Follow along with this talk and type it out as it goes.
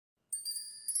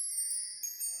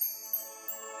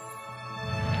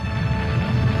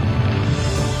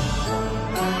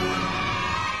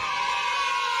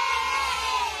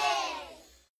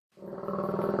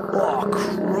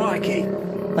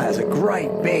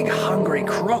great big hungry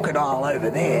crocodile over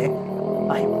there.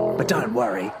 Hey, but don't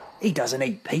worry, he doesn't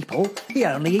eat people, he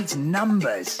only eats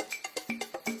numbers.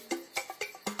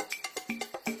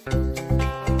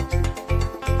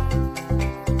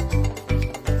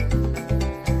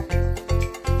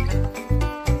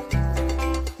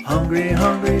 Hungry,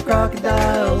 hungry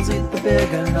crocodiles eat the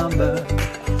bigger number.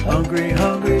 Hungry,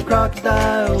 hungry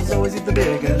crocodiles always eat the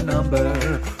bigger number.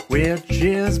 Which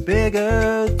is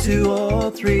bigger, 2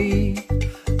 or 3?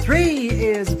 3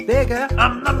 is bigger,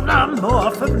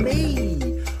 more for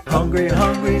me. Hungry,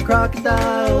 hungry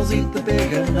crocodiles eat the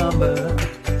bigger number.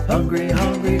 Hungry,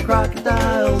 hungry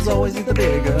crocodiles always eat the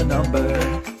bigger number.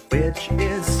 Which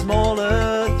is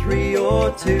smaller, 3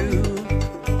 or 2?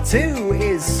 2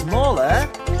 is smaller.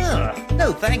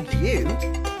 No, thank you.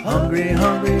 Hungry,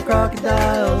 hungry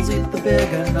crocodiles eat the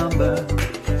bigger number.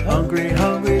 Hungry,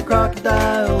 hungry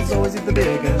crocodiles always eat the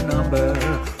bigger number.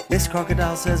 This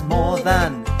crocodile says more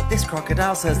than. This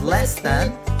crocodile says less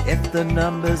than. If the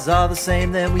numbers are the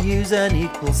same, then we use an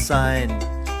equal sign.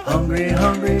 Hungry,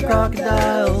 hungry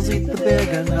crocodiles eat the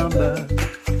bigger number.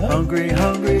 Hungry,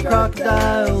 hungry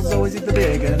crocodiles always eat the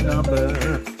bigger number.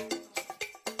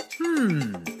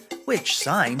 Which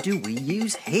sign do we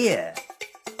use here?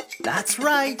 That's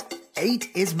right, 8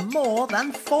 is more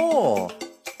than 4.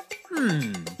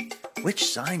 Which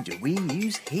sign do we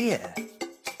use here?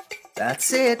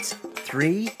 That's it,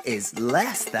 3 is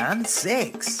less than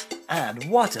 6. And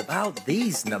what about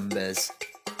these numbers?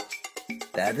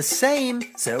 They're the same,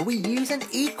 so we use an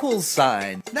equal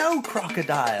sign. No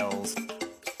crocodiles.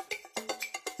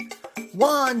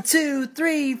 1, 2,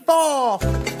 3, 4.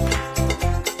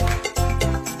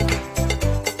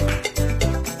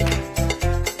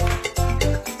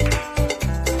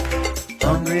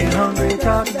 Hungry, hungry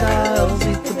crocodiles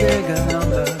eat the bigger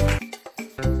number.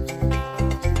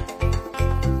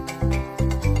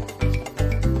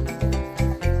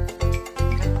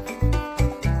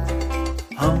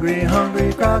 Hungry,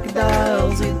 hungry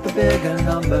crocodiles eat the bigger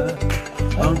number.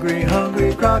 Hungry,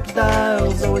 hungry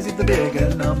crocodiles always eat the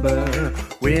bigger number.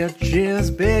 Which is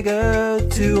bigger,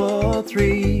 2 or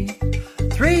 3?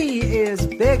 3 is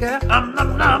bigger,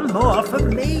 more for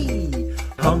me.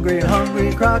 Hungry,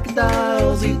 hungry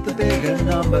crocodiles eat the bigger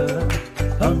number.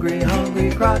 Hungry,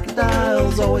 hungry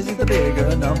crocodiles always eat the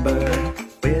bigger number.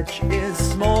 Which is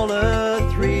smaller,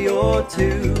 3 or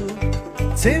 2?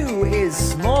 2 is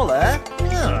smaller.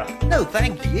 No,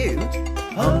 thank you.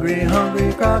 Hungry,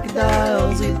 hungry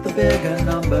crocodiles eat the bigger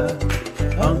number.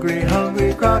 Hungry,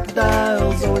 hungry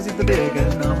crocodiles always eat the bigger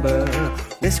number.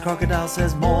 This crocodile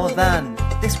says more than.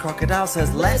 This crocodile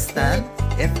says less than.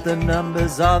 If the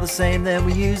numbers are the same, then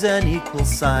we use an equal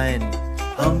sign.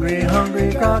 Hungry,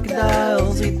 hungry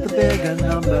crocodiles eat the bigger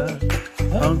number.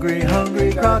 Hungry,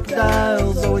 hungry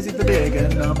crocodiles always eat the bigger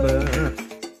number.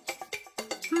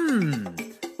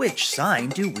 Which sign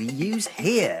do we use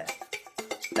here?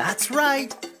 That's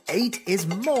right, 8 is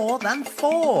more than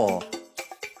 4.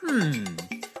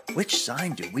 Which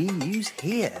sign do we use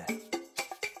here?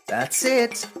 That's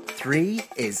it, 3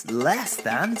 is less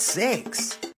than 6.